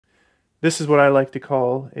This is what I like to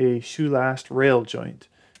call a shoe last rail joint.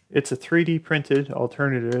 It's a 3D printed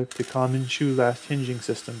alternative to common shoe last hinging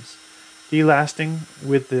systems. Delasting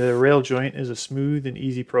with the rail joint is a smooth and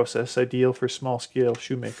easy process ideal for small scale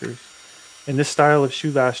shoemakers. And this style of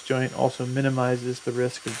shoe last joint also minimizes the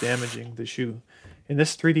risk of damaging the shoe. In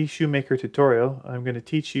this 3D shoemaker tutorial, I'm going to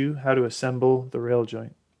teach you how to assemble the rail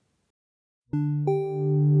joint.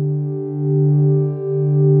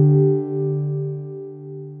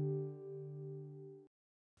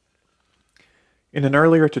 In an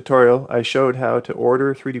earlier tutorial, I showed how to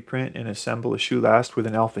order, 3D print, and assemble a shoe last with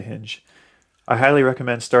an alpha hinge. I highly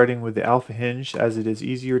recommend starting with the alpha hinge as it is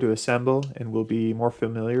easier to assemble and will be more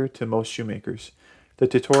familiar to most shoemakers. The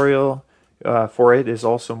tutorial for it is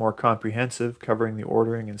also more comprehensive, covering the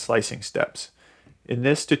ordering and slicing steps. In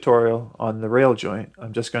this tutorial on the rail joint,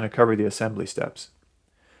 I'm just going to cover the assembly steps.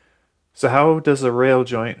 So how does a rail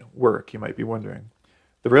joint work, you might be wondering.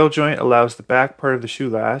 The rail joint allows the back part of the shoe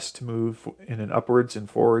last to move in an upwards and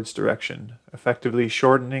forwards direction, effectively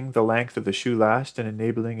shortening the length of the shoe last and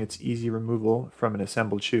enabling its easy removal from an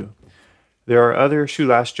assembled shoe. There are other shoe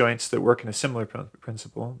last joints that work in a similar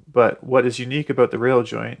principle, but what is unique about the rail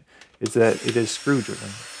joint is that it is screw driven.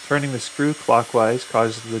 Turning the screw clockwise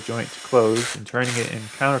causes the joint to close, and turning it in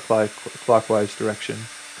counterclockwise direction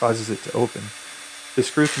causes it to open. The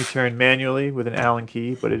screw can be turned manually with an Allen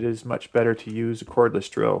key, but it is much better to use a cordless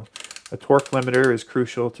drill. A torque limiter is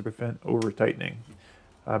crucial to prevent over-tightening.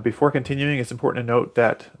 Before continuing, it's important to note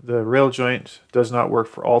that the rail joint does not work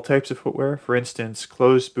for all types of footwear. For instance,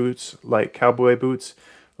 closed boots like cowboy boots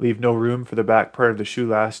leave no room for the back part of the shoe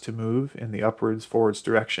last to move in the upwards-forwards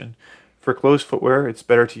direction. For closed footwear, it's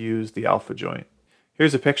better to use the alpha joint.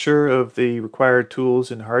 Here's a picture of the required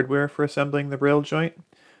tools and hardware for assembling the rail joint.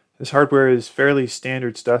 This hardware is fairly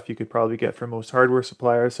standard stuff you could probably get from most hardware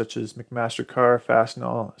suppliers such as McMaster-Carr,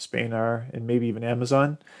 Fastenal, Spanar, and maybe even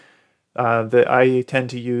Amazon. I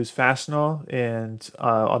tend to use Fastenal, and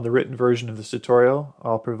on the written version of this tutorial,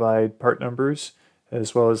 I'll provide part numbers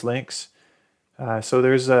as well as links. So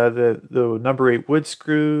there's the number 8 wood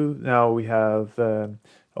screw. Now we have a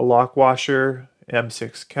lock washer,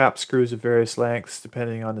 M6 cap screws of various lengths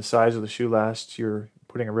depending on the size of the shoe last you're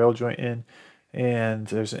putting a rail joint in. And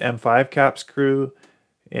there's an M5 cap screw,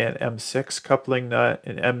 an M6 coupling nut,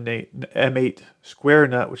 an M8 square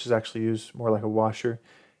nut, which is actually used more like a washer.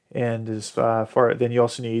 And then you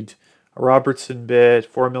also need a Robertson bit,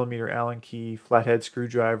 4mm Allen key, flathead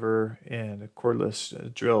screwdriver, and a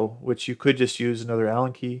cordless drill, which you could just use another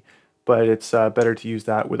Allen key, but it's better to use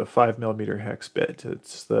that with a 5mm hex bit.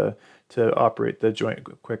 To operate the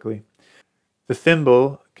joint quickly. The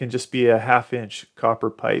thimble can just be a 1/2 inch copper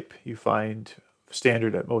pipe you find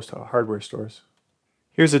standard at most hardware stores.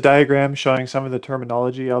 Here's a diagram showing some of the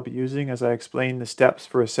terminology I'll be using as I explain the steps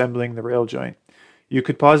for assembling the rail joint. You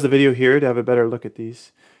could pause the video here to have a better look at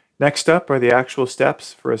these. Next up are the actual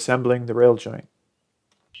steps for assembling the rail joint.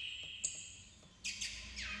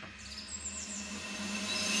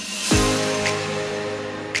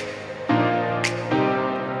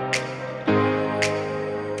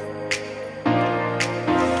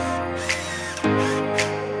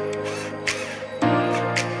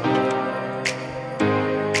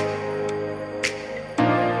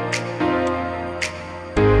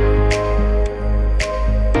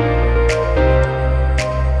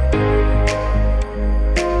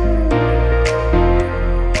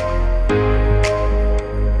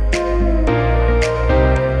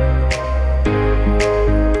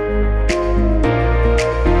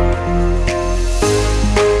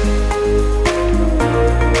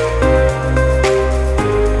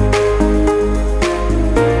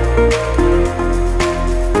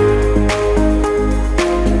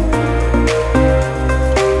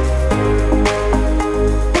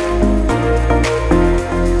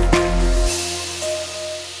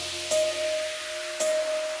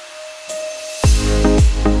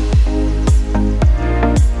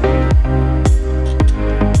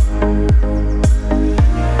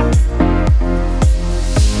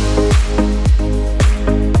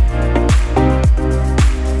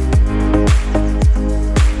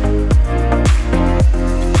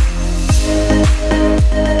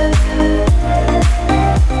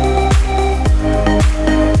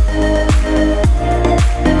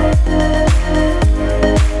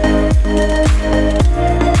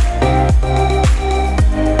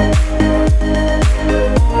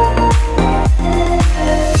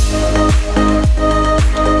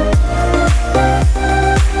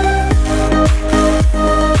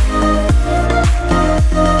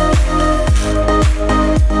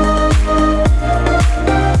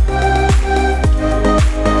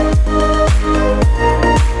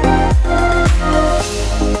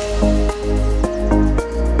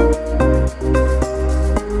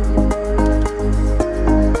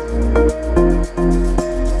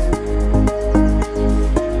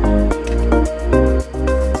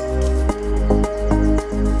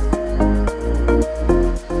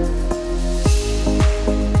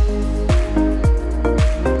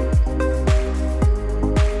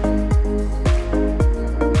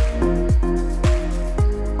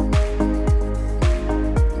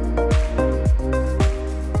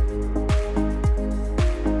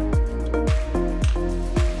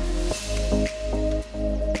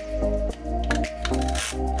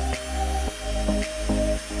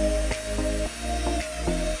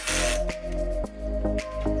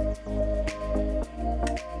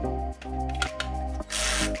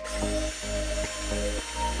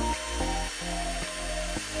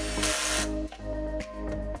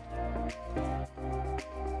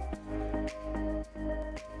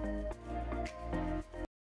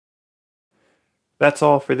 That's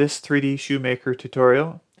all for this 3D Shoemaker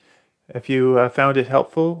tutorial. If you found it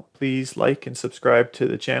helpful, please like and subscribe to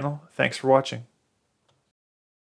the channel. Thanks for watching.